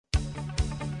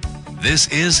This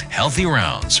is Healthy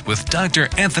Rounds with Dr.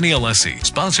 Anthony Alessi,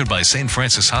 sponsored by St.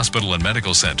 Francis Hospital and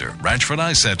Medical Center, Ranchford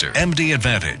Eye Center, MD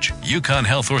Advantage, Yukon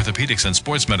Health Orthopedics and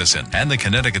Sports Medicine, and the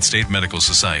Connecticut State Medical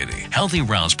Society. Healthy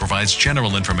Rounds provides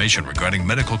general information regarding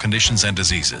medical conditions and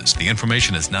diseases. The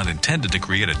information is not intended to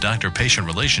create a doctor-patient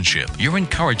relationship. You're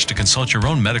encouraged to consult your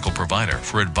own medical provider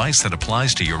for advice that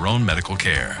applies to your own medical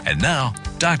care. And now,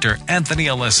 Dr. Anthony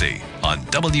Alessi on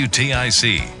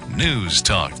WTIC News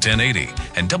Talk 1080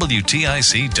 and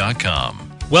WTIC.com.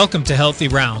 Welcome to Healthy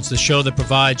Rounds, the show that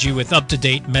provides you with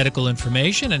up-to-date medical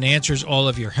information and answers all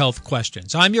of your health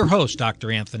questions. I'm your host, Dr.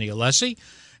 Anthony Alessi,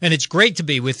 and it's great to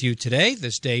be with you today,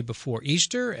 this day before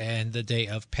Easter and the day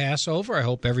of Passover. I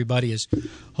hope everybody is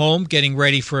home getting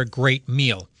ready for a great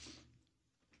meal.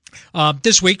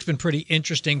 This week's been pretty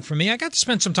interesting for me. I got to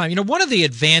spend some time. One of the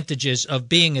advantages of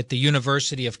being at the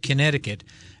University of Connecticut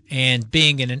and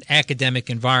being in an academic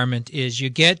environment is you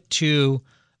get to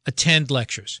attend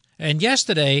lectures. And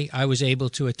yesterday, I was able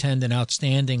to attend an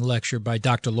outstanding lecture by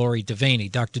Dr. Lori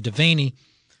Devaney. Dr. Devaney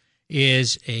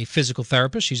is a physical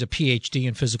therapist. She's a PhD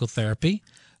in physical therapy,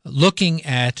 looking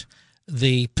at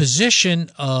the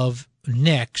position of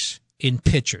necks in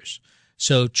pitchers.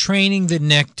 So training the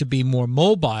neck to be more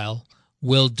mobile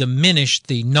will diminish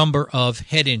the number of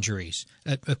head injuries,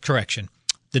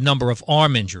 the number of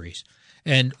arm injuries.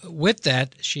 And with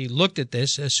that, she looked at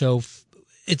this. So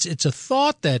it's a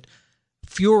thought that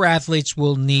fewer athletes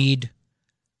will need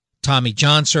Tommy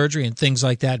John surgery and things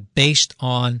like that based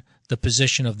on the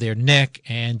position of their neck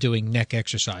and doing neck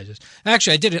exercises.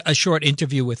 Actually, I did a short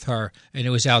interview with her, and it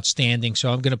was outstanding,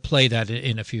 so I'm going to play that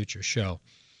in a future show.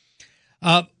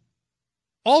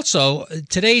 Also,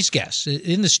 today's guest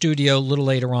in the studio, a little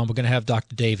later on, we're going to have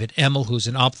Dr. David Emmel, who's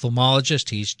an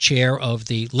ophthalmologist. He's chair of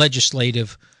the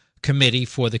legislative committee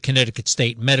for the Connecticut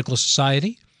State Medical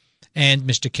Society, and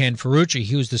Mr. Ken Ferrucci,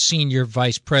 who's the senior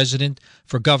vice president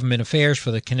for government affairs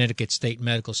for the Connecticut State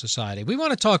Medical Society. We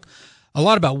want to talk a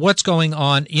lot about what's going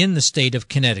on in the state of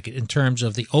Connecticut in terms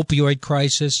of the opioid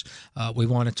crisis. We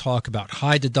want to talk about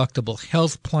high deductible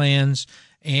health plans,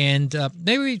 and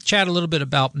maybe we chat a little bit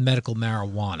about medical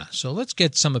marijuana. So let's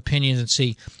get some opinions and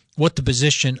see what the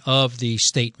position of the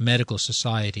State Medical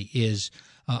Society is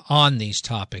on these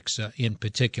topics in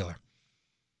particular.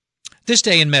 This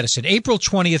day in medicine, April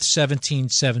 20th,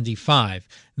 1775,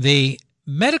 the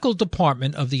medical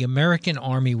department of the American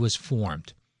Army was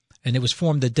formed, and it was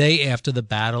formed the day after the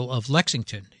Battle of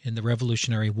Lexington in the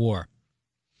Revolutionary War.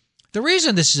 The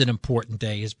reason this is an important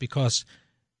day is because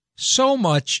so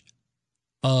much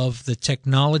of the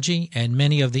technology and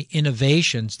many of the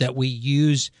innovations that we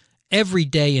use every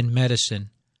day in medicine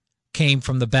came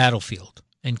from the battlefield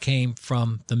and came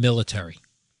from the military,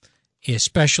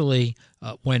 especially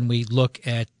when we look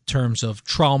at terms of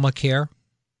trauma care,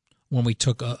 when we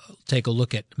take a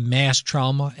look at mass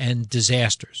trauma and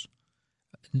disasters.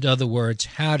 In other words,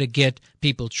 how to get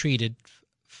people treated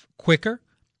quicker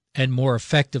and more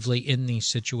effectively in these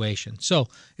situations. So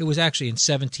it was actually in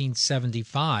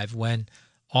 1775 when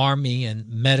Army and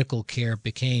medical care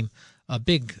became a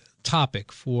big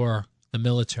topic for the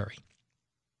military.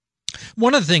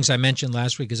 One of the things I mentioned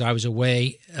last week is I was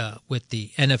away with the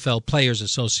NFL Players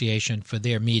Association for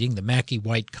their meeting, the Mackey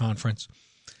White Conference.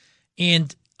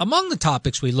 And among the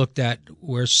topics we looked at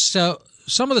were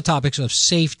some of the topics of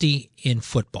safety in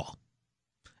football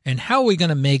and how are we going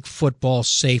to make football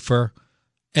safer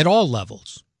at all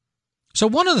levels. So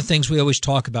one of the things we always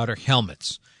talk about are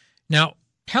helmets. Now,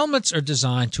 helmets are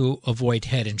designed to avoid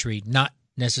head injury, not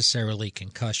necessarily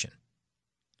concussion.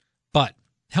 But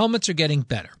helmets are getting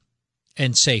better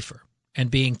and safer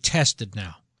and being tested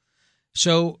now.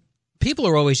 So people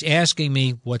are always asking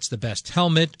me, what's the best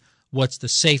helmet? What's the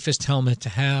safest helmet to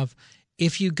have?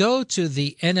 If you go to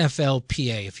the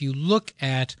NFLPA, if you look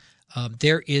at,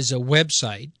 there is a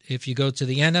website. If you go to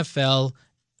the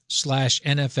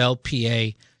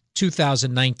NFL/NFLPA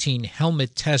 2019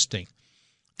 helmet testing,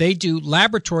 they do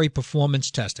laboratory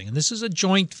performance testing, and this is a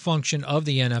joint function of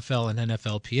the NFL and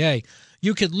NFLPA.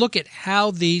 You could look at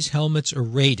how these helmets are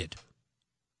rated,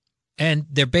 and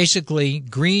they're basically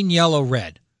green, yellow,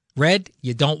 red. Red,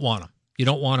 you don't want them. You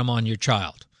don't want them on your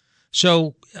child.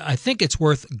 So I think it's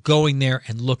worth going there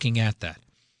and looking at that.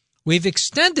 We've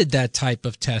extended that type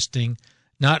of testing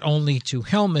not only to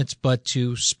helmets but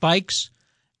to spikes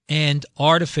and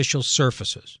artificial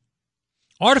surfaces.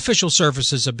 Artificial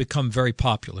surfaces have become very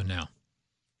popular now.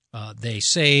 They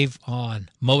save on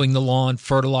mowing the lawn,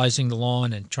 fertilizing the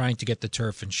lawn, and trying to get the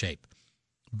turf in shape.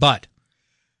 But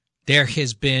there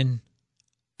has been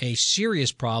a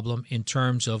serious problem in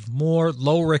terms of more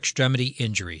lower extremity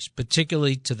injuries,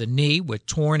 particularly to the knee with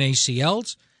torn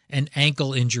ACLs and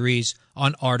ankle injuries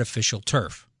on artificial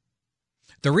turf.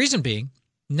 The reason being,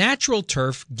 natural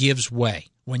turf gives way.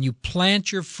 When you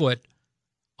plant your foot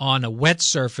on a wet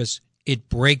surface, it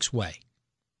breaks way.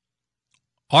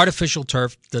 Artificial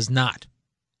turf does not.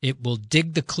 It will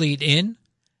dig the cleat in,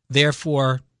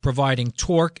 therefore providing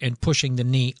torque and pushing the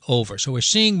knee over. So we're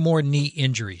seeing more knee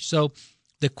injuries. So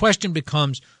the question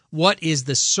becomes, what is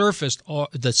the safest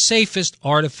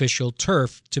artificial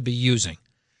turf to be using?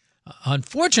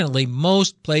 Unfortunately,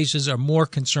 most places are more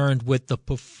concerned with the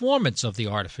performance of the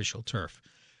artificial turf.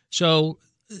 So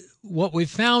what we've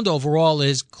found overall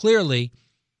is clearly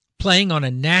playing on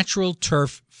a natural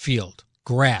turf field,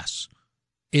 grass,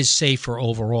 is safer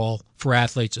overall for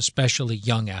athletes, especially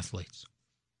young athletes.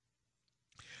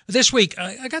 This week,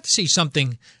 I got to see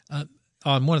something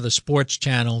on one of the sports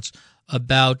channels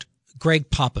about Greg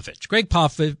Popovich. Greg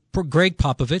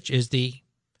Popovich is the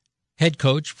head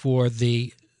coach for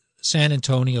the San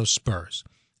Antonio Spurs.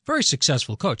 Very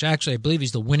successful coach. Actually, I believe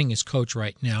he's the winningest coach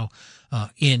right now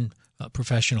in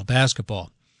professional basketball.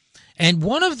 And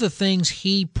one of the things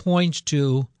he points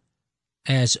to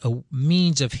as a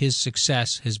means of his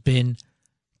success has been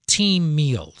team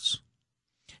meals.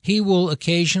 He will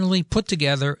occasionally put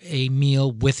together a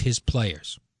meal with his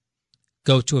players.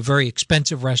 Go to a very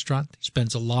expensive restaurant. He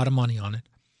spends a lot of money on it.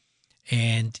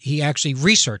 And he actually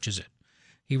researches it.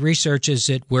 He researches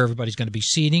it where everybody's going to be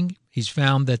seating. He's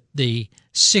found that the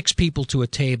 6 people to a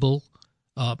table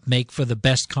make for the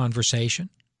best conversation.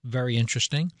 Very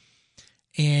interesting.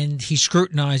 And he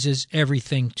scrutinizes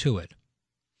everything to it.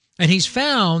 And he's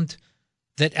found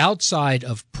that outside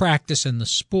of practice and the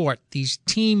sport, these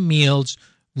team meals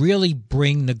really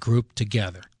bring the group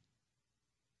together.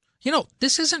 You know,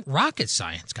 this isn't rocket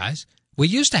science, guys. We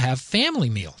used to have family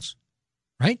meals,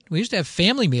 right? We used to have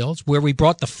family meals where we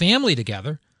brought the family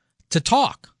together to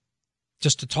talk,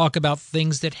 just to talk about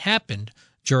things that happened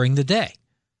during the day.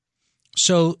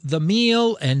 So the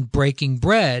meal and breaking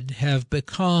bread have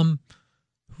become,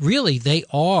 really, they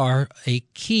are a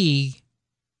key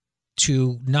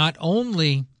to not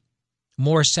only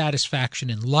more satisfaction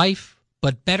in life,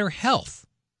 but better health,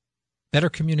 better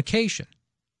communication.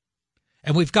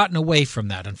 And we've gotten away from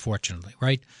that, unfortunately,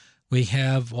 right? We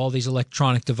have all these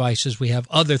electronic devices. We have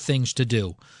other things to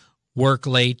do. Work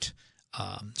late,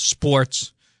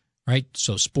 sports, right?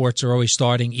 So sports are always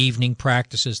starting, evening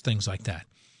practices, things like that.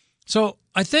 So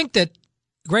I think that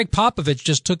Greg Popovich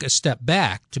just took a step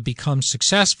back to become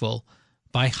successful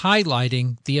by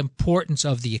highlighting the importance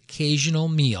of the occasional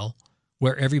meal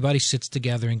where everybody sits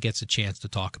together and gets a chance to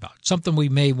talk about. Something we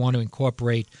may want to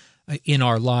incorporate in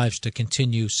our lives to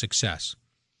continue success.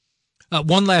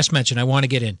 One last mention I want to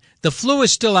get in. The flu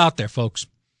is still out there, folks.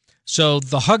 So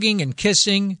the hugging and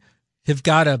kissing have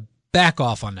got to back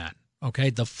off on that, okay?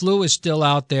 The flu is still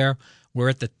out there. We're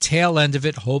at the tail end of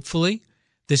it, hopefully.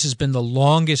 This has been the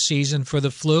longest season for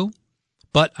the flu.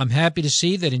 But I'm happy to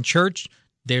see that in church,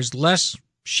 there's less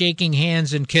shaking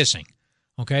hands and kissing,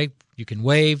 okay? You can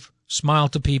wave, smile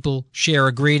to people, share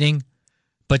a greeting,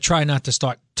 but try not to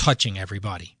start touching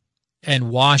everybody.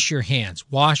 And wash your hands.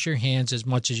 Wash your hands as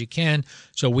much as you can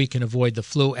so we can avoid the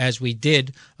flu, as we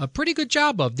did a pretty good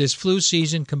job of this flu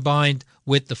season combined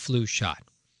with the flu shot.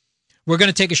 We're going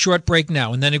to take a short break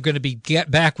now, and then we're going to be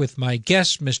back with my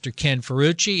guests, Mr. Ken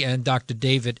Ferrucci and Dr.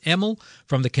 David Emmel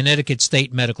from the Connecticut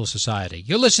State Medical Society.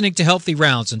 You're listening to Healthy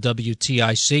Rounds on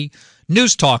WTIC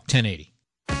News Talk 1080.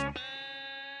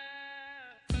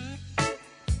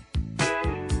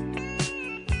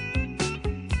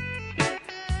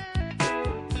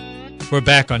 We're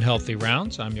back on Healthy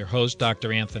Rounds. I'm your host,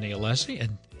 Dr. Anthony Alessi, and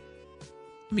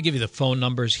let me give you the phone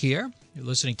numbers here. You're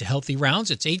listening to Healthy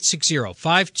Rounds. It's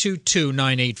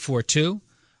 860-522-9842,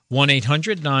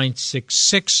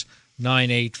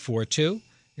 1-800-966-9842,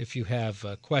 if you have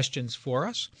questions for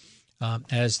us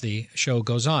as the show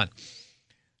goes on.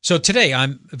 So today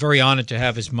I'm very honored to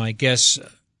have as my guest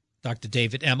Dr.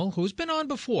 David Emmel, who's been on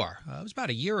before. It was about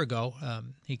a year ago.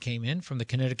 He came in from the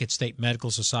Connecticut State Medical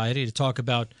Society to talk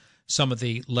about some of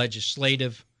the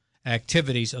legislative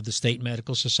activities of the State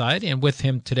Medical Society. And with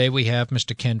him today we have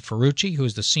Mr. Ken Ferrucci, who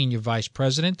is the Senior Vice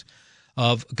President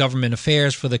of Government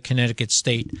Affairs for the Connecticut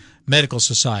State Medical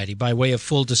Society. By way of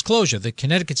full disclosure, the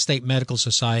Connecticut State Medical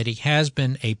Society has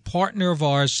been a partner of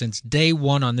ours since day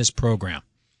one on this program.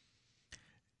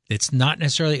 It's not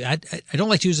necessarily, I don't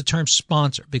like to use the term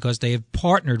sponsor, because they have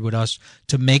partnered with us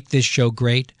to make this show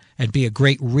great and be a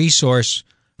great resource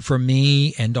for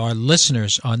me and our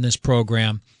listeners on this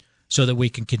program so that we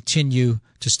can continue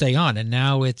to stay on. And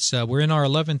now we're in our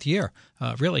 11th year,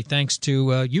 really thanks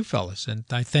to you fellas. And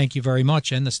I thank you very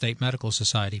much and the State Medical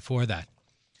Society for that.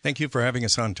 Thank you for having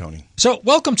us on, Tony. So,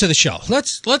 welcome to the show.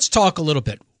 Let's talk a little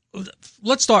bit.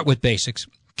 Let's start with basics.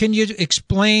 Can you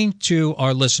explain to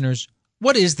our listeners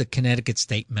what is the Connecticut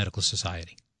State Medical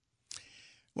Society?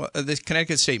 Well, the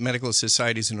Connecticut State Medical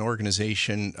Society is an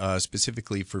organization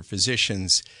specifically for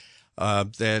physicians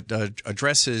that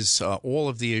addresses all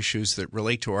of the issues that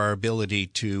relate to our ability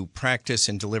to practice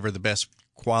and deliver the best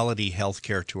quality health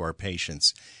care to our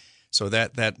patients. So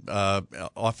that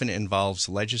often involves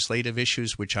legislative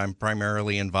issues, which I'm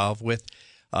primarily involved with,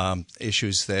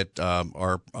 issues that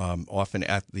are often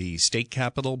at the state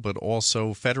capitol, but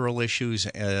also federal issues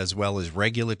as well as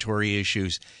regulatory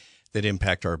issues that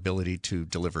impact our ability to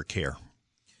deliver care.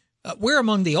 We're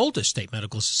among the oldest state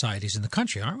medical societies in the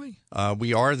country, aren't we?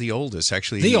 We are the oldest,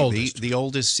 actually. The oldest. The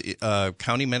oldest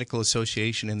county medical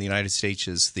association in the United States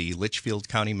is the Litchfield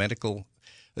County Medical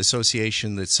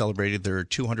Association that celebrated their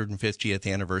 250th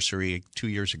anniversary 2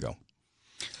 years ago.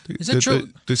 Is that true?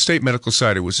 The State Medical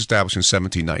Society was established in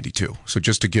 1792. So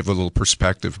just to give a little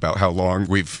perspective about how long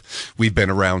we've been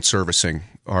around servicing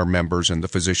our members and the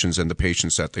physicians and the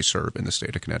patients that they serve in the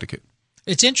state of Connecticut.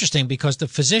 It's interesting because the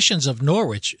physicians of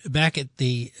Norwich, back at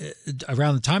the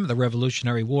around the time of the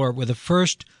Revolutionary War, were the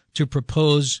first to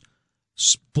propose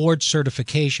board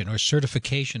certification or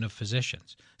certification of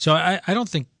physicians. So I don't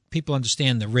think people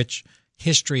understand the rich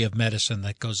history of medicine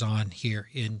that goes on here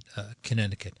in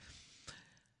Connecticut.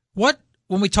 When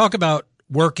we talk about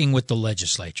working with the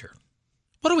legislature,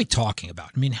 what are we talking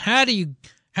about? I mean, how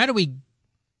do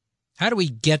we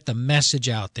get the message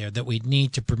out there that we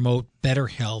need to promote better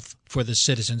health for the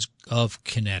citizens of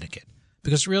Connecticut?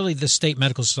 Because really the State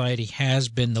Medical Society has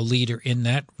been the leader in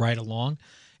that right along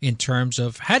in terms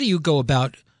of how do you go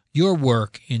about your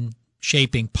work in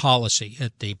shaping policy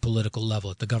at the political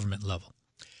level, at the government level?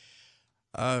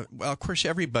 Well, of course,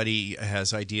 everybody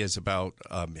has ideas about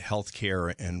health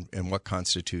care and what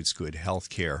constitutes good health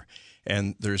care.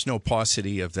 And there's no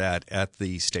paucity of that at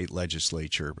the state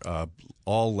legislature.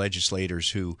 All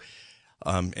legislators who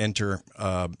enter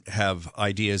have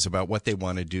ideas about what they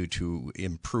want to do to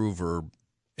improve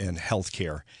in health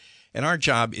care. And our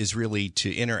job is really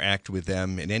to interact with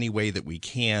them in any way that we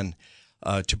can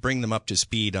to bring them up to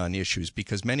speed on issues,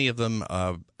 because many of them,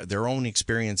 their own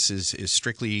experiences is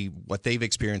strictly what they've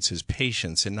experienced as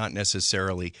patients and not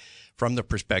necessarily from the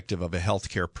perspective of a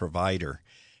healthcare provider.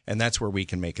 And that's where we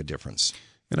can make a difference.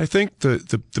 And I think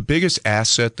the biggest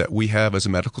asset that we have as a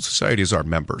medical society is our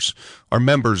members. Our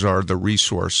members are the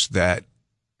resource that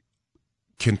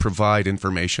can provide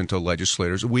information to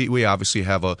legislators. We obviously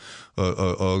have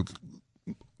a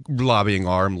lobbying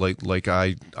arm like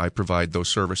I provide those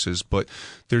services, but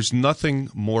there's nothing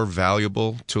more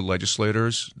valuable to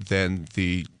legislators than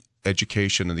the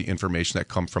education and the information that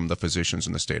come from the physicians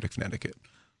in the state of Connecticut.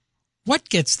 What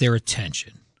gets their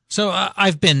attention? So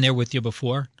I've been there with you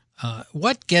before.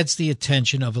 What gets the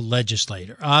attention of a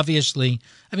legislator? Obviously,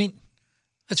 I mean,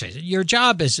 let's face it, your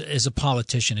job as a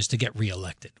politician is to get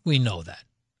reelected. We know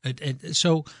that.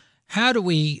 So how do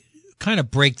we kind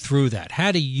of break through that?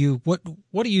 How do you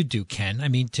what do you do, Ken? I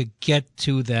mean, to get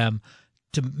to them,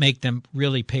 to make them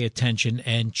really pay attention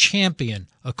and champion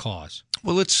a cause?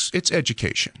 Well, it's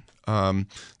education.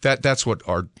 That's what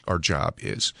our job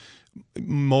is.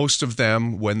 Most of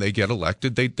them, when they get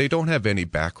elected, they don't have any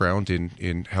background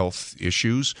in health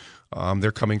issues.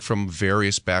 They're coming from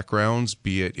various backgrounds,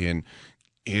 be it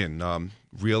in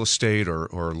real estate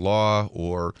or law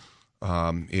or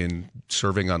in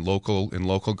serving on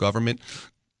local government.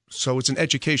 So it's an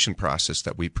education process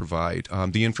that we provide,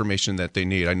 the information that they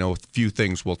need. I know a few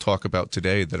things we'll talk about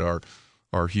today that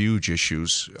are huge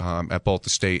issues at both the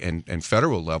state and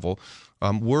federal level.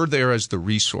 We're there as the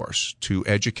resource to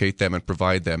educate them and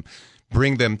provide them,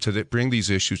 bring these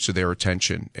issues to their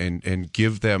attention and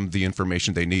give them the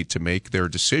information they need to make their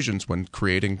decisions when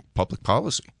creating public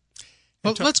policy.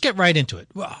 Well, let's get right into it.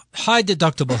 High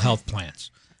deductible health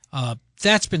plans.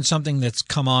 That's been something that's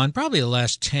come on probably the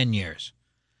last 10 years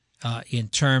in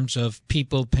terms of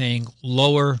people paying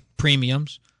lower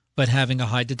premiums but having a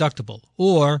high deductible,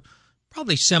 or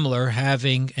probably similar,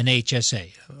 having an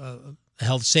HSA, a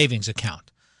health savings account.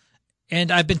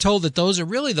 And I've been told that those are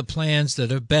really the plans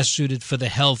that are best suited for the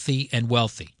healthy and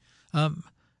wealthy.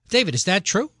 David, is that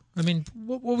true? I mean,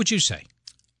 what would you say?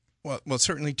 Well,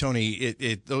 certainly, Tony,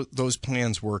 those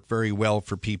plans work very well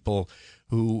for people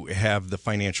who have the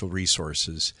financial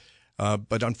resources.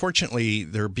 But unfortunately,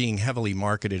 they're being heavily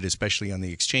marketed, especially on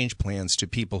the exchange plans, to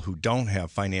people who don't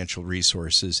have financial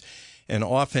resources, and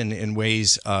often in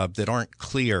ways that aren't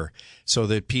clear, so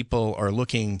that people are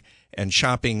looking and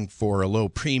shopping for a low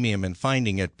premium and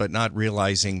finding it, but not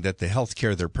realizing that the health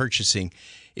care they're purchasing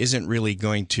isn't really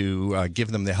going to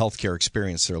give them the healthcare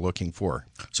experience they're looking for.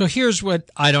 So here's what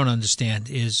I don't understand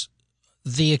is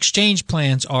the exchange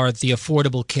plans are the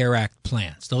Affordable Care Act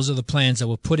plans. Those are the plans that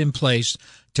were put in place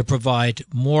to provide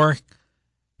more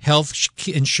health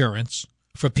insurance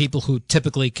for people who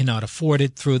typically cannot afford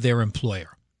it through their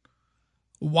employer.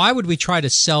 Why would we try to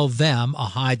sell them a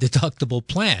high deductible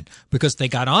plan? Because they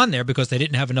got on there because they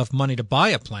didn't have enough money to buy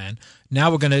a plan. Now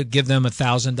we're going to give them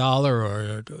 $1,000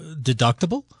 or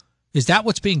deductible? Is that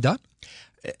what's being done?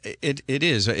 It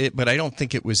is, but I don't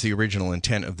think it was the original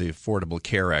intent of the Affordable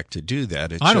Care Act to do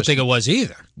that. I don't think it was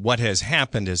either. What has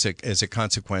happened as a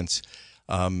consequence,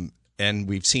 and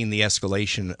we've seen the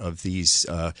escalation of these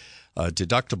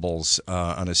deductibles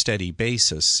on a steady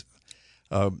basis.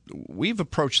 We've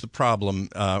approached the problem,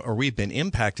 or we've been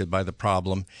impacted by the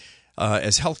problem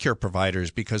as healthcare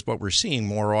providers, because what we're seeing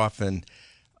more often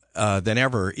than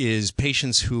ever is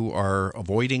patients who are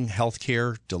avoiding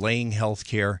healthcare, delaying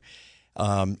healthcare,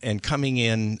 and coming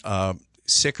in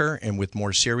sicker and with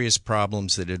more serious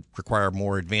problems that require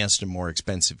more advanced and more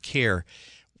expensive care,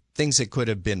 things that could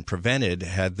have been prevented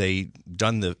had they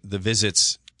done the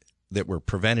visits that were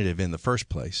preventative in the first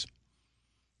place.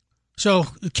 So,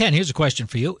 Ken, here's a question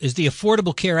for you. Is the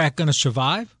Affordable Care Act going to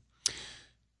survive?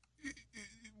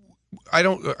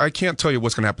 I can't tell you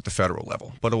what's going to happen at the federal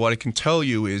level, but what I can tell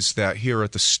you is that here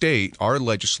at the state, our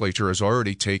legislature has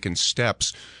already taken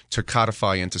steps to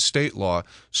codify into state law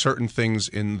certain things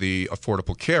in the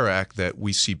Affordable Care Act that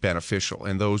we see beneficial,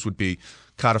 and those would be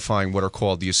codifying what are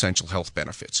called the essential health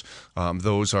benefits.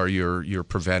 Those are your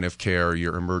preventive care,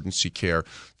 your emergency care,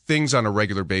 things on a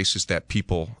regular basis that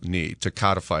people need, to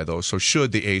codify those. So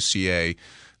should the ACA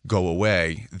go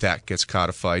away, that gets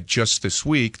codified. Just this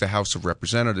week, the House of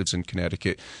Representatives in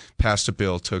Connecticut passed a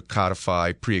bill to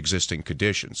codify pre-existing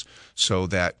conditions, so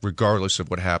that regardless of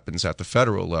what happens at the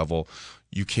federal level,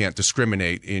 you can't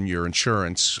discriminate in your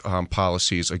insurance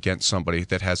policies against somebody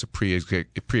that has a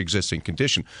pre-existing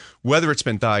condition, whether it's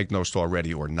been diagnosed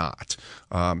already or not.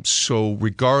 So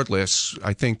regardless,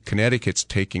 I think Connecticut's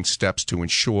taking steps to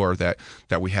ensure that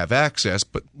we have access,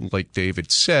 but like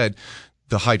David said,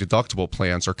 the high deductible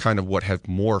plans are kind of what have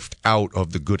morphed out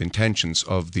of the good intentions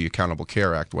of the Accountable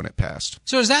Care Act when it passed.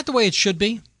 So is that the way it should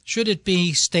be? Should it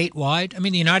be statewide? I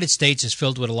mean, the United States is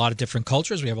filled with a lot of different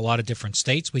cultures. We have a lot of different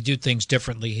states. We do things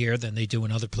differently here than they do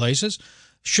in other places.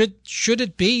 Should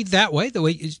it be that way?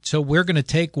 So we're going to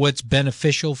take what's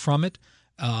beneficial from it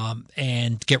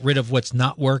and get rid of what's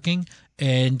not working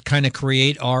and kind of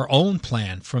create our own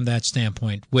plan from that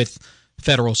standpoint with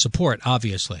federal support,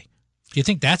 obviously. Do you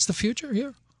think that's the future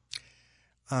here?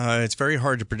 It's very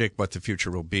hard to predict what the future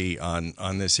will be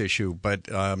on this issue, but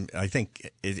I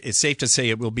think it's safe to say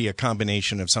it will be a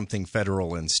combination of something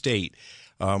federal and state.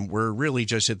 We're really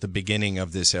just at the beginning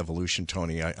of this evolution,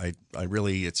 Tony. I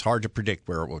really, it's hard to predict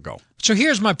where it will go. So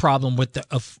here's my problem with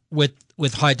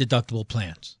with high deductible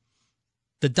plans.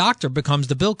 The doctor becomes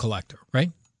the bill collector,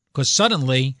 right? Because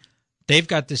suddenly they've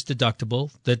got this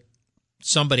deductible that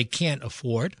somebody can't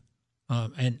afford.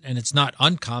 And it's not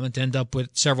uncommon to end up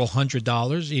with several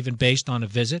 $100s, even based on a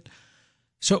visit.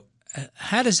 So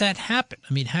how does that happen?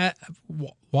 I mean,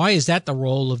 why is that the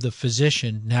role of the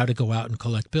physician now to go out and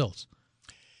collect bills?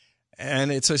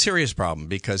 And it's a serious problem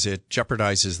because it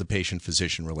jeopardizes the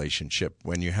patient-physician relationship.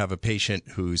 When you have a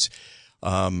patient who's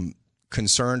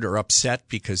concerned or upset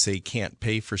because they can't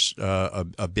pay for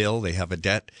a bill, they have a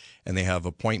debt, and they have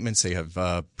appointments, they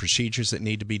have procedures that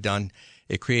need to be done,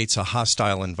 it creates a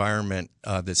hostile environment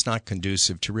that's not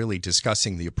conducive to really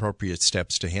discussing the appropriate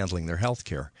steps to handling their health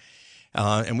care.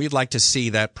 And we'd like to see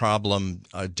that problem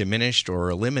diminished or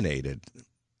eliminated.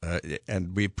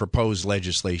 And we propose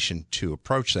legislation to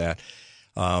approach that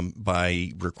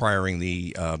by requiring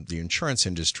the insurance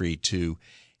industry to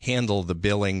handle the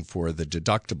billing for the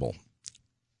deductible.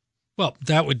 Well,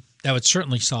 that would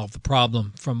certainly solve the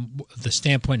problem from the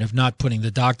standpoint of not putting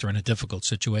the doctor in a difficult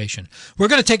situation. We're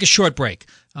going to take a short break,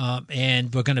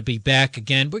 and we're going to be back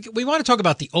again. We want to talk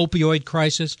about the opioid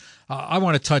crisis. I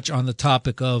want to touch on the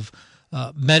topic of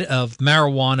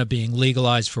marijuana being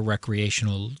legalized for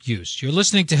recreational use. You're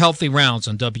listening to Healthy Rounds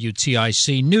on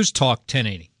WTIC News Talk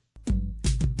 1080.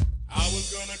 I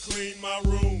was going to clean my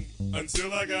room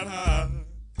until I got high.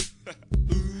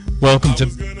 Welcome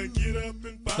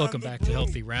back to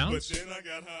Healthy Rounds.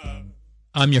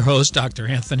 I'm your host, Dr.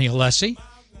 Anthony Alessi.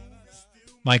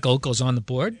 Mike Okel's on the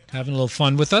board, having a little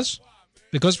fun with us,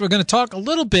 because we're going to talk a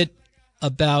little bit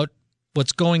about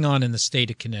what's going on in the state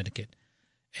of Connecticut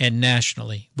and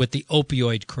nationally with the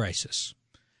opioid crisis.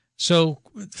 So,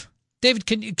 David,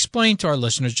 can you explain to our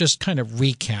listeners, just kind of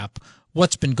recap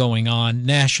what's been going on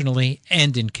nationally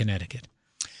and in Connecticut?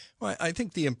 Well, I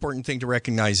think the important thing to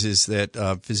recognize is that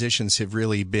physicians have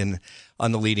really been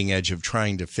on the leading edge of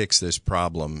trying to fix this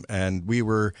problem. And we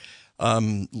were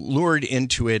lured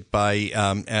into it by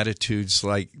attitudes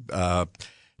like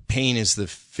pain is the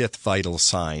fifth vital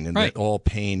sign, and right. that all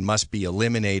pain must be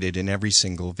eliminated in every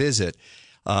single visit.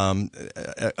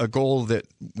 A goal that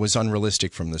was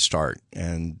unrealistic from the start.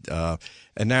 And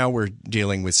now we're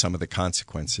dealing with some of the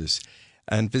consequences.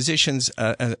 And physicians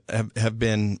have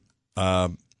been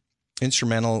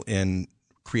instrumental in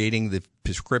creating the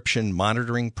prescription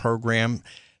monitoring program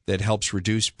that helps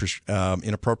reduce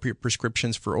inappropriate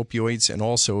prescriptions for opioids, and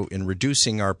also in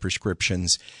reducing our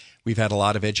prescriptions. We've had a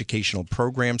lot of educational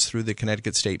programs through the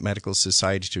Connecticut State Medical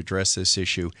Society to address this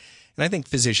issue. And I think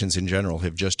physicians in general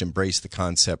have just embraced the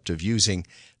concept of using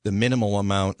the minimal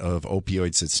amount of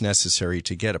opioids that's necessary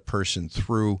to get a person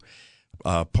through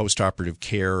postoperative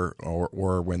care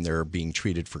or when they're being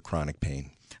treated for chronic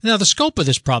pain. Now, the scope of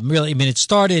this problem, really, I mean, it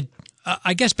started,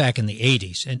 I guess, back in the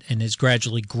 80s and has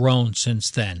gradually grown since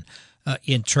then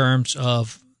in terms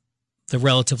of the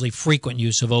relatively frequent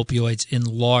use of opioids in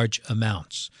large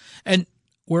amounts. And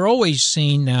we're always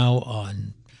seeing now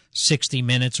on 60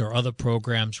 Minutes or other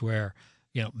programs where,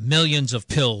 millions of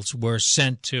pills were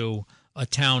sent to a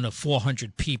town of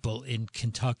 400 people in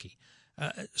Kentucky.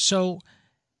 So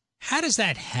how does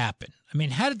that happen? I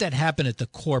mean, how did that happen at the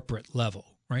corporate level?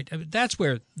 Right, I mean, that's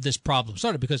where this problem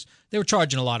started, because they were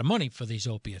charging a lot of money for these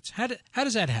opiates. How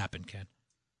does that happen, Ken?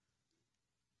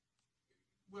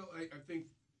 Well, I think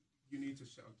you need to,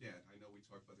 again, I know we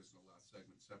talked about this in the last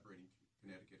segment, separating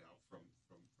Connecticut out from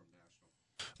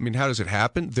national. I mean, how does it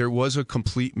happen? There was a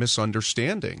complete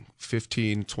misunderstanding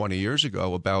 15, 20 years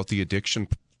ago about the addiction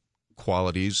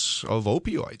qualities of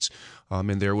opioids.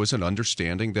 And there was an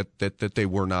understanding that they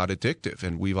were not addictive.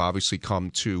 And we've obviously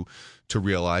come to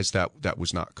realize that that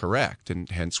was not correct. And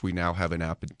hence we now have an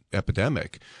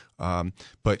epidemic.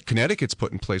 But Connecticut's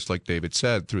put in place, like David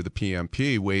said, through the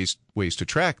PMP, ways to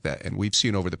track that. And we've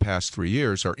seen over the past 3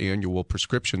 years, our annual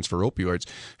prescriptions for opioids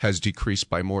has decreased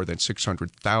by more than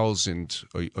 600,000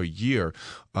 a year.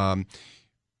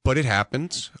 But it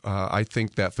happened. I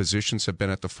think that physicians have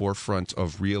been at the forefront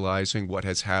of realizing what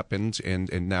has happened and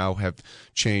now have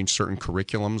changed certain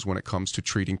curriculums when it comes to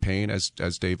treating pain, as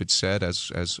David said,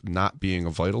 as not being a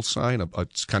vital sign.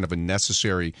 It's kind of a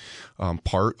necessary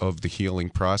part of the healing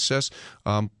process.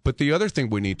 But the other thing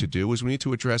we need to do is we need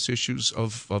to address issues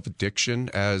of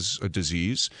addiction as a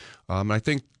disease. I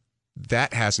think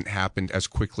that hasn't happened as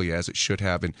quickly as it should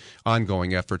have, and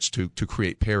ongoing efforts to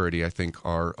create parity, I think,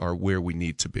 are where we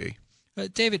need to be.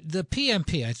 David, the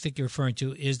PMP I think you're referring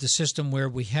to is the system where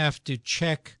we have to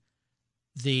check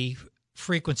the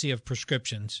frequency of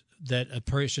prescriptions that a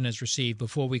person has received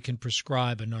before we can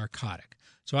prescribe a narcotic.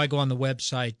 So I go on the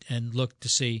website and look to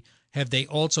see, have they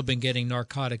also been getting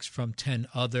narcotics from 10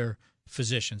 other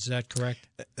physicians? Is that correct?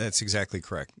 That's exactly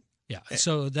correct. Yeah,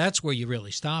 so that's where you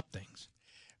really stop things.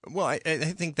 Well, I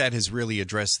think that has really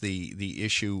addressed the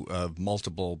issue of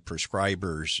multiple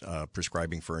prescribers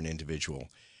prescribing for an individual.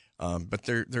 But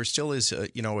there still is, a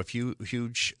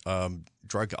huge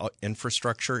drug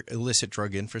infrastructure, illicit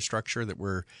drug infrastructure that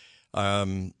we're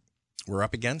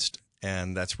up against,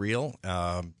 and that's real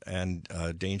and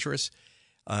dangerous.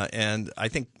 And I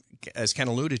think, as Ken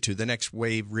alluded to, the next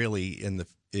wave really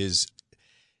is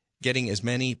getting as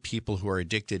many people who are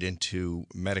addicted into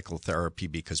medical therapy,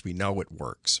 because we know it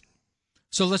works.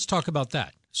 So let's talk about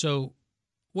that. So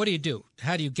what do you do?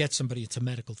 How do you get somebody into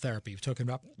medical therapy? You're talking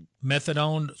about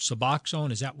methadone,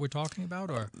 Suboxone? Is that what we're talking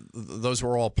about? Or those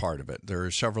were all part of it. There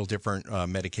are several different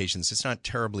medications. It's not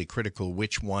terribly critical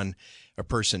which one a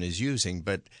person is using,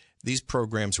 but these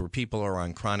programs where people are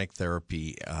on chronic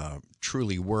therapy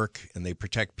truly work, and they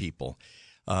protect people.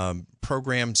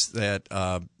 Programs that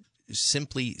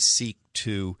simply seek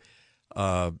to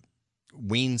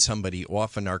wean somebody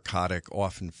off a narcotic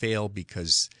often fail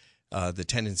because the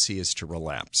tendency is to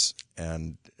relapse,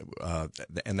 and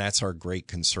that's our great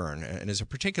concern, and is a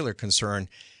particular concern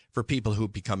for people who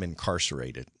become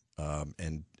incarcerated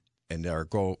and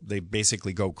they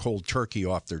basically go cold turkey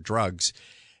off their drugs,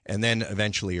 and then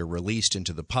eventually are released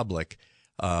into the public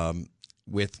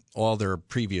with all their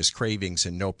previous cravings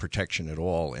and no protection at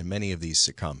all, and many of these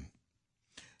succumb.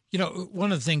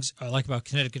 One of the things I like about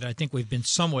Connecticut, I think we've been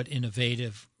somewhat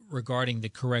innovative regarding the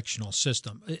correctional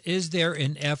system. Is there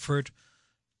an effort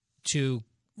to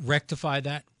rectify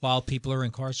that while people are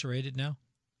incarcerated now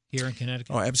here in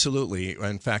Connecticut? Oh, absolutely.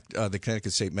 In fact, the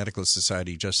Connecticut State Medical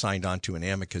Society just signed on to an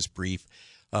amicus brief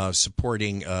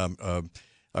supporting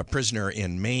a prisoner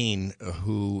in Maine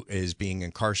who is being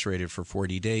incarcerated for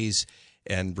 40 days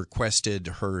and requested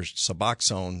her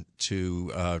Suboxone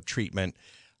to treatment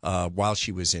while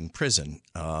she was in prison.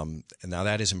 Now,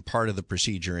 that isn't part of the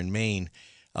procedure in Maine,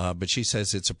 but she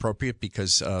says it's appropriate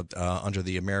because under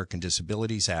the American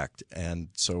Disabilities Act. And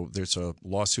so there's a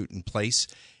lawsuit in place,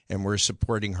 and we're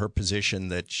supporting her position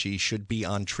that she should be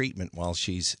on treatment while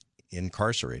she's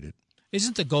incarcerated.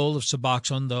 Isn't the goal of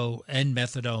Suboxone, though, and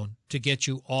methadone to get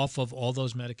you off of all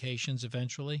those medications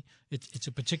eventually? It's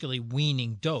a particularly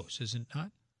weaning dose, is it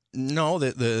not? No,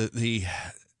 the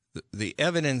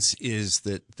evidence is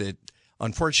that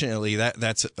unfortunately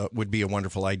that's would be a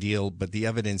wonderful ideal, but the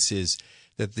evidence is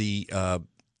that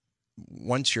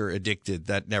once you're addicted,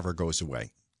 that never goes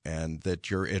away, and that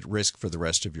you're at risk for the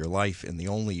rest of your life. And the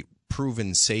only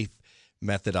proven safe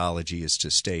methodology is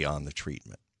to stay on the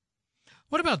treatment.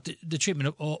 What about the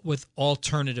treatment with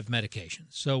alternative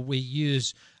medications? So we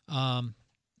use the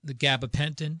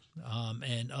gabapentin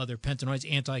and other pentanoids,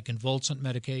 anticonvulsant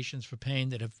medications for pain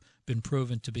that have been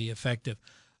proven to be effective.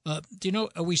 Do you know,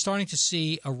 are we starting to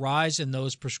see a rise in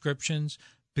those prescriptions?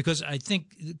 Because I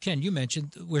think, Ken, you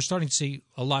mentioned we're starting to see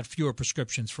a lot fewer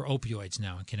prescriptions for opioids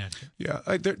now in Connecticut. Yeah,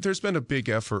 there's been a big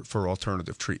effort for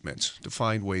alternative treatments to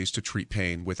find ways to treat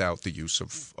pain without the use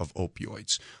of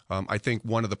opioids. I think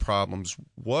one of the problems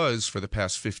was for the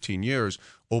past 15 years,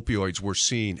 opioids were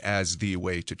seen as the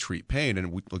way to treat pain.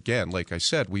 And again, like I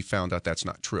said, we found out that's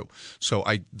not true. So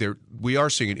we are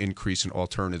seeing an increase in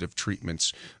alternative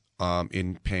treatments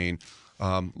in pain,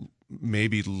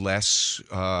 maybe less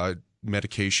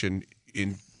medication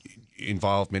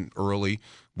involvement early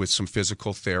with some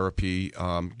physical therapy,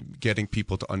 getting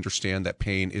people to understand that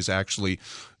pain is actually,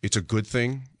 it's a good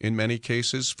thing in many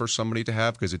cases for somebody to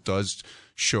have because it does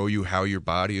show you how your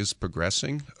body is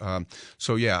progressing.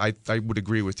 So yeah, I would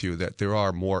agree with you that there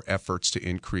are more efforts to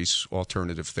increase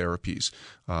alternative therapies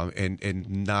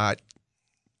and not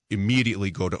immediately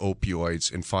go to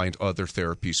opioids and find other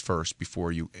therapies first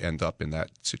before you end up in that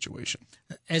situation.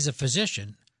 As a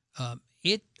physician,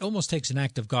 it almost takes an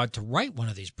act of God to write one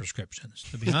of these prescriptions,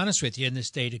 to be honest with you, in the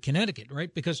state of Connecticut,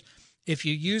 right? Because if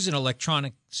you use an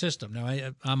electronic system,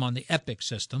 now I'm on the Epic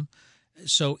system,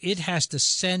 so it has to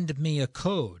send me a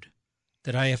code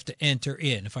that I have to enter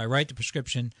in. If I write the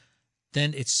prescription,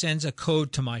 then it sends a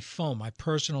code to my phone, my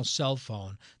personal cell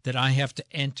phone, that I have to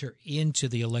enter into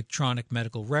the electronic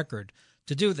medical record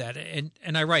to do that.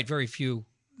 And I write very few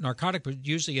narcotic, but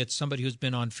usually it's somebody who's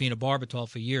been on phenobarbital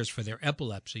for years for their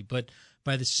epilepsy. But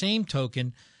by the same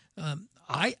token,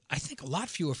 I think a lot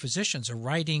fewer physicians are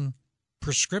writing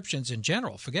prescriptions in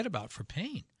general. Forget about for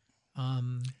pain.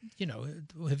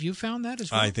 Have you found that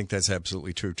as well? I think that's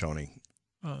absolutely true, Tony.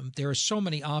 There are so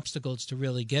many obstacles to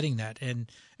really getting that. And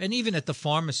even at the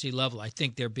pharmacy level, I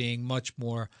think they're being much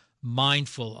more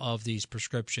mindful of these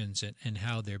prescriptions and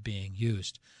how they're being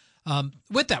used.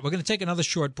 With that, we're going to take another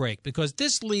short break because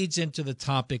this leads into the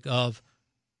topic of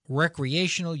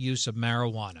recreational use of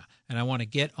marijuana. And I want to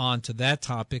get on to that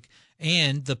topic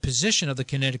and the position of the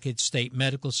Connecticut State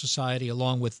Medical Society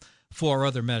along with 4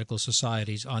 other medical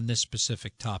societies on this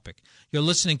specific topic. You're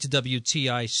listening to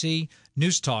WTIC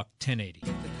News Talk 1080.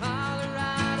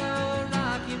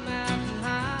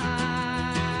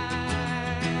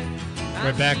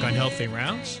 We're back on Healthy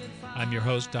Rounds. I'm your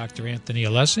host, Dr. Anthony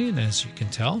Alessi, and as you can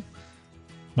tell,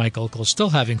 Mike Okel's still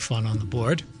having fun on the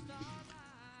board.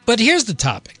 But here's the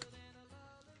topic.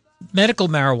 Medical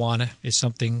marijuana is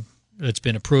something that's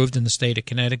been approved in the state of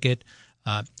Connecticut.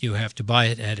 You have to buy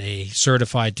it at a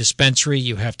certified dispensary.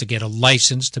 You have to get a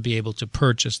license to be able to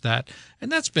purchase that.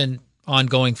 And that's been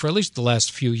ongoing for at least the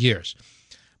last few years.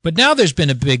 But now there's been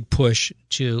a big push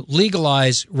to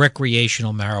legalize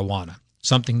recreational marijuana,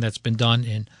 something that's been done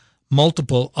in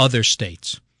multiple other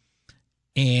states.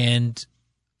 And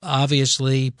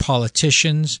obviously,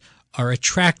 politicians are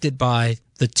attracted by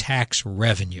the tax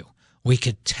revenue. We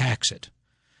could tax it.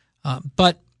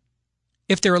 But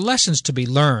if there are lessons to be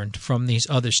learned from these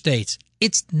other states,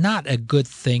 it's not a good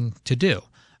thing to do.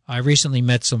 I recently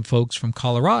met some folks from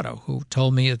Colorado who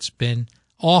told me it's been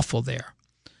awful there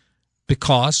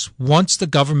because once the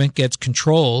government gets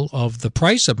control of the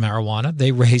price of marijuana,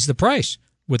 they raise the price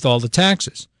with all the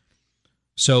taxes.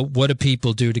 So what do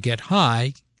people do to get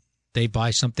high? They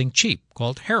buy something cheap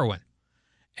called heroin.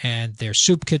 And their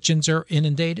soup kitchens are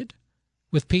inundated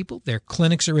with people. Their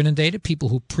clinics are inundated. People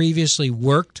who previously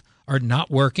worked are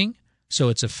not working, so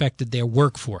it's affected their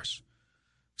workforce.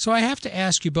 So I have to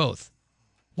ask you both,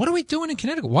 what are we doing in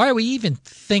Connecticut? Why are we even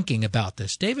thinking about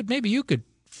this? David, maybe you could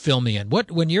fill me in.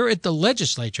 When you're at the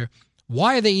legislature,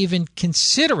 why are they even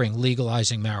considering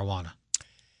legalizing marijuana?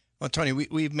 Well, Tony,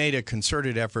 we've made a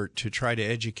concerted effort to try to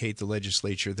educate the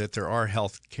legislature that there are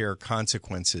health care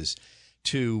consequences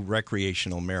to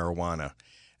recreational marijuana.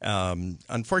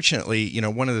 Unfortunately,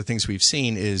 one of the things we've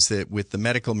seen is that with the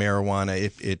medical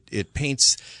marijuana, it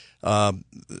paints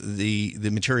the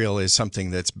material as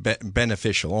something that's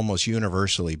beneficial, almost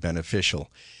universally beneficial.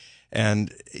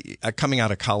 And coming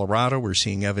out of Colorado, we're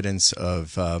seeing evidence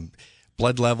of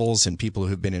blood levels in people who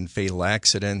have been in fatal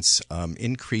accidents,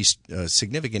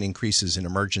 significant increases in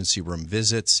emergency room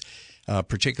visits,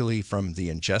 particularly from the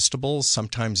ingestibles,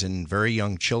 sometimes in very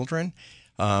young children,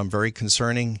 very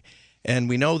concerning. And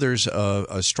we know there's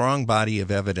a strong body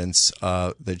of evidence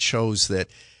that shows that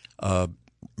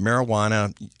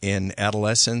marijuana in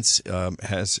adolescents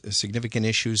has significant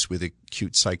issues with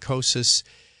acute psychosis,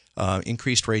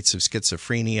 increased rates of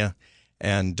schizophrenia,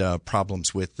 and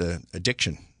problems with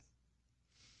addiction.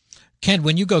 Ken,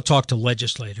 when you go talk to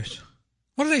legislators,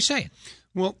 what are they saying?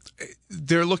 Well,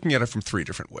 they're looking at it from three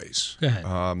different ways. Go ahead.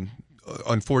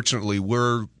 Unfortunately,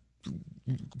 we're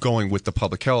going with the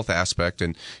public health aspect,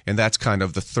 and that's kind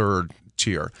of the third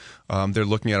tier. They're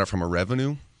looking at it from a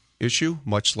revenue issue,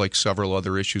 much like several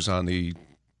other issues on the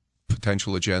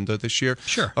potential agenda this year.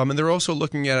 Sure. And they're also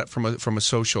looking at it from a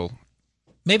social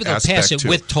maybe they'll pass it too.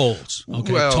 With tolls.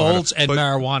 Okay, well, tolls and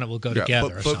marijuana will go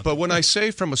together. But when I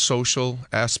say from a social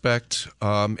aspect,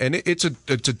 and it's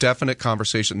a definite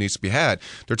conversation that needs to be had,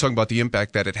 they're talking about the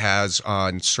impact that it has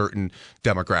on certain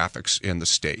demographics in the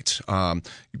state.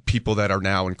 People that are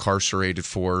now incarcerated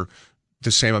for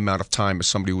the same amount of time as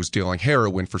somebody who was dealing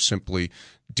heroin for simply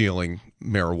dealing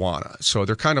marijuana. So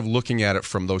they're kind of looking at it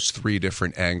from those three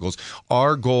different angles.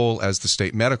 Our goal as the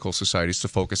State Medical Society is to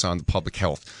focus on the public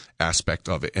health aspect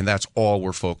of it, and that's all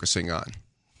we're focusing on.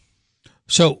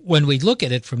 So when we look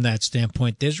at it from that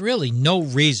standpoint, there's really no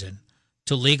reason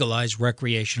to legalize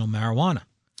recreational marijuana.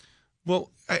 Well,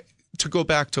 to go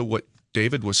back to what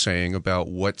David was saying about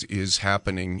what is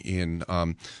happening in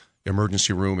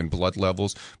emergency room and blood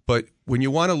levels. But when you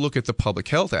want to look at the public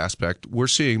health aspect, we're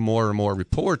seeing more and more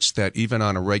reports that even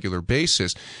on a regular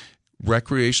basis,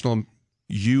 recreational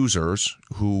users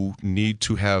who need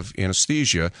to have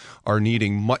anesthesia are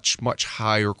needing much, much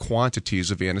higher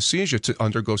quantities of anesthesia to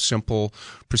undergo simple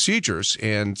procedures.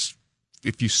 And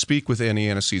if you speak with any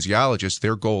anesthesiologist,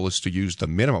 their goal is to use the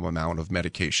minimum amount of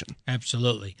medication.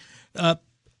 Absolutely. The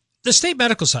State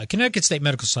Medical Society, Connecticut State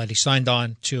Medical Society, signed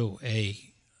on to a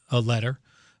letter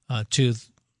to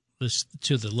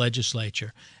the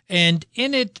legislature, and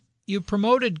in it you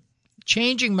promoted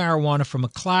changing marijuana from a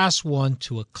Class 1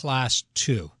 to a Class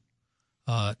 2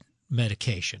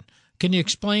 medication. Can you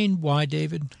explain why,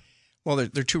 David? Well, there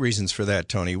are two reasons for that,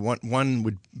 Tony. One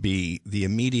would be the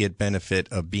immediate benefit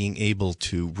of being able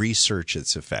to research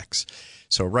its effects.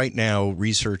 So right now,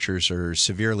 researchers are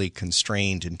severely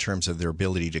constrained in terms of their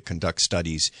ability to conduct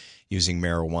studies using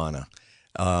marijuana.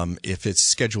 If it's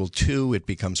Schedule 2, it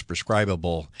becomes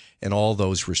prescribable, and all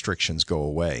those restrictions go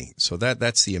away. So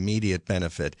that's the immediate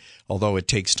benefit, although it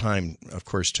takes time, of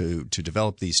course, to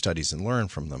develop these studies and learn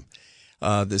from them.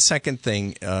 The second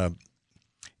thing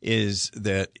is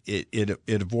that it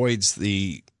avoids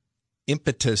the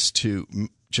impetus to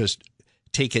just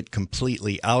take it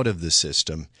completely out of the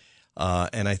system.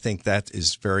 And I think that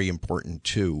is very important,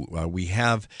 too. We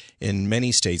have in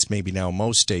many states, maybe now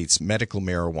most states, medical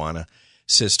marijuana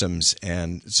systems,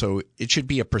 and so it should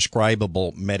be a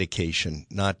prescribable medication,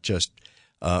 not just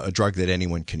a drug that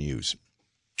anyone can use.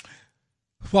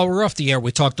 While we're off the air,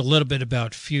 we talked a little bit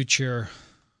about future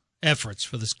efforts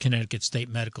for this Connecticut State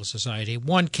Medical Society.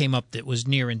 One came up that was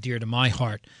near and dear to my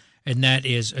heart, and that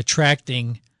is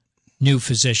attracting new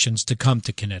physicians to come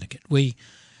to Connecticut.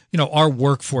 Our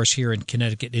workforce here in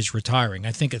Connecticut is retiring.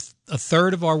 I think a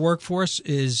third of our workforce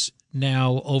is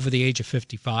now over the age of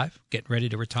 55, getting ready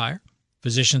to retire.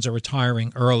 Physicians are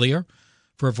retiring earlier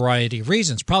for a variety of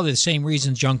reasons, probably the same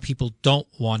reasons young people don't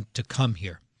want to come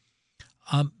here.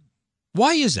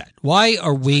 Why is that? Why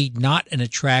are we not an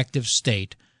attractive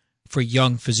state for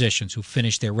young physicians who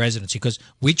finish their residency? Because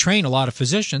we train a lot of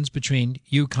physicians between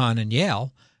UConn and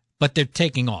Yale, but they're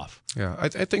taking off. Yeah,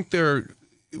 I think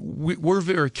we're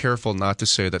very careful not to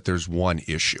say that there's one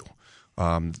issue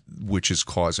which is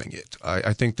causing it.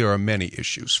 I think there are many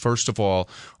issues. First of all,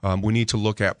 we need to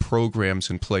look at programs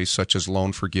in place such as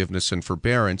loan forgiveness and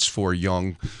forbearance for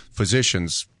young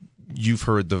physicians, you've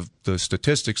heard the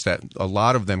statistics that a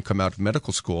lot of them come out of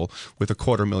medical school with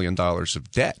 $250,000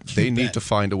 of debt. They need to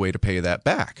find a way to pay that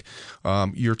back.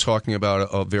 You're talking about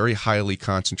a very highly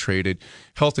concentrated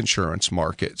health insurance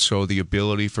market, so the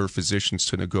ability for physicians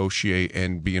to negotiate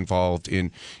and be involved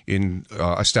in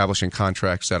establishing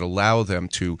contracts that allow them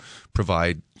to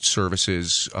provide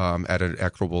services at an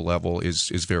equitable level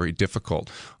is very difficult.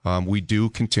 We do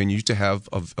continue to have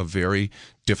a very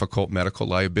difficult medical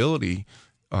liability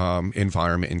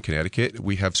environment in Connecticut.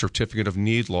 We have certificate of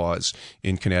need laws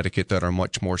in Connecticut that are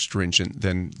much more stringent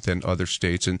than other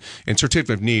states. And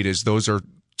certificate of need is those are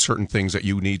certain things that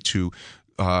you need to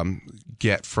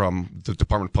get from the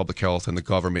Department of Public Health and the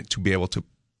government to be able to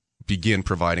begin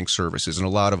providing services. And a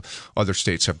lot of other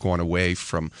states have gone away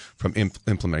from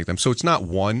implementing them. So it's not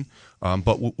one,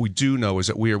 but what we do know is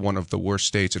that we are one of the worst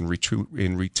states in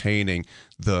retaining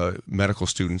the medical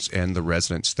students and the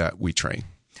residents that we train.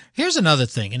 Here's another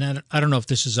thing, and I don't know if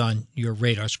this is on your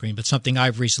radar screen, but something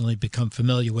I've recently become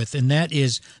familiar with, and that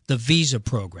is the visa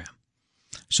program.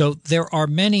 So there are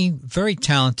many very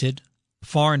talented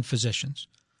foreign physicians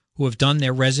who have done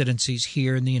their residencies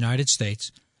here in the United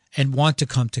States and want to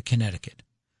come to Connecticut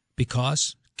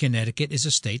because Connecticut is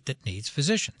a state that needs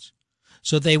physicians.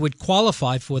 So they would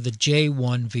qualify for the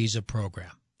J-1 visa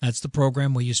program. That's the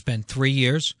program where you spend 3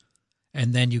 years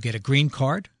and then you get a green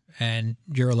card and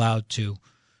you're allowed to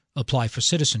apply for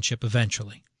citizenship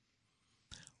eventually.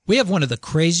 We have one of the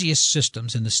craziest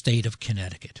systems in the state of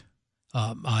Connecticut.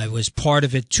 I was part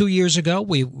of it 2 years ago.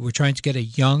 We were trying to get a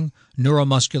young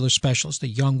neuromuscular specialist, a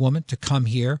young woman, to come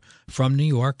here from New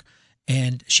York,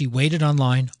 and she waited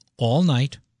online all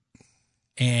night,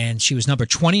 and she was number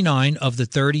 29 of the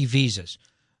 30 visas.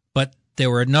 But there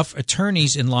were enough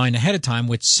attorneys in line ahead of time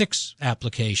with 6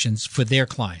 applications for their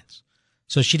clients.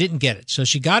 So she didn't get it. So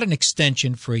she got an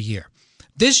extension for a year.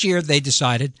 This year, they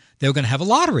decided they were going to have a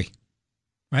lottery,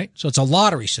 right? So it's a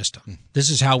lottery system. This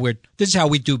is how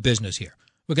we do business here.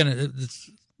 We're going to,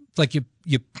 it's like you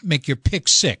make your pick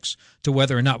 6 to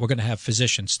whether or not we're going to have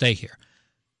physicians stay here.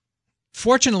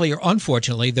 Fortunately or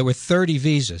unfortunately, there were 30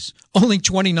 visas. Only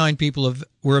 29 people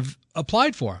were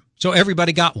applied for them. So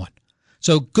everybody got one.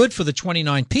 So good for the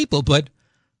 29 people, but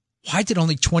why did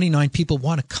only 29 people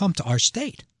want to come to our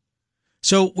state?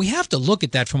 So we have to look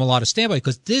at that from a lot of standpoints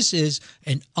because this is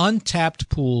an untapped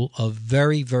pool of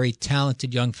very, very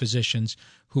talented young physicians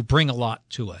who bring a lot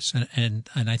to us. And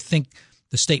I think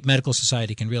the State Medical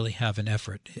Society can really have an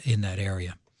effort in that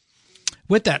area.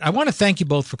 With that, I want to thank you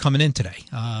both for coming in today.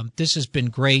 This has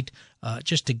been great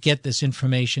just to get this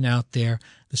information out there.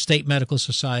 The State Medical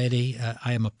Society,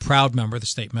 I am a proud member of the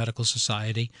State Medical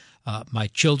Society. My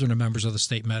children are members of the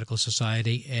State Medical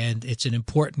Society, and it's an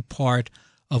important part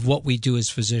of what we do as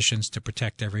physicians to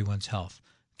protect everyone's health.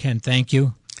 Ken, thank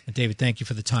you. And David, thank you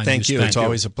for the time Thank you. spent. It's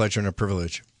always a pleasure and a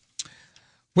privilege.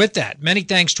 With that, many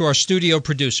thanks to our studio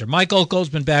producer. Mike Olko's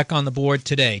been back on the board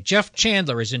today. Jeff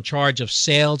Chandler is in charge of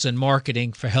sales and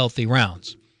marketing for Healthy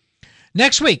Rounds.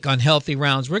 Next week on Healthy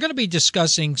Rounds, we're going to be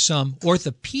discussing some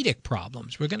orthopedic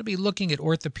problems. We're going to be looking at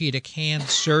orthopedic hand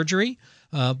surgery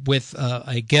with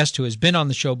a guest who has been on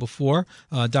the show before,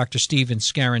 Dr. Steven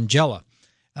Scarangella.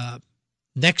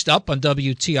 Next up on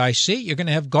WTIC, you're going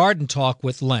to have Garden Talk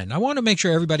with Len. I want to make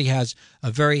sure everybody has a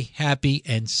very happy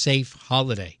and safe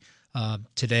holiday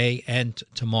today and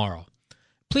tomorrow.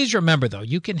 Please remember, though,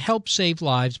 you can help save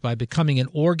lives by becoming an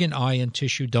organ, eye, and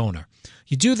tissue donor.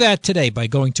 You do that today by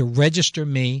going to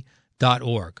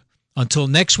registerme.org. Until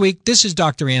next week, this is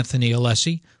Dr. Anthony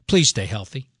Alessi. Please stay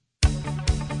healthy.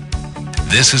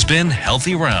 This has been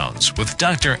Healthy Rounds with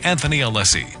Dr. Anthony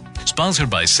Alessi. Sponsored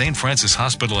by St. Francis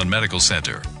Hospital and Medical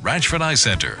Center, Ratchford Eye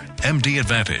Center, MD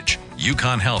Advantage,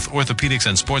 UConn Health Orthopedics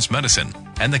and Sports Medicine,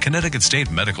 and the Connecticut State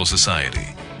Medical Society.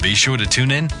 Be sure to tune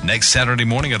in next Saturday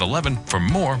morning at 11 for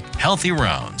more Healthy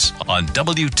Rounds on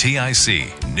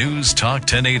WTIC News Talk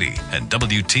 1080 and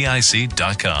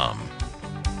WTIC.com.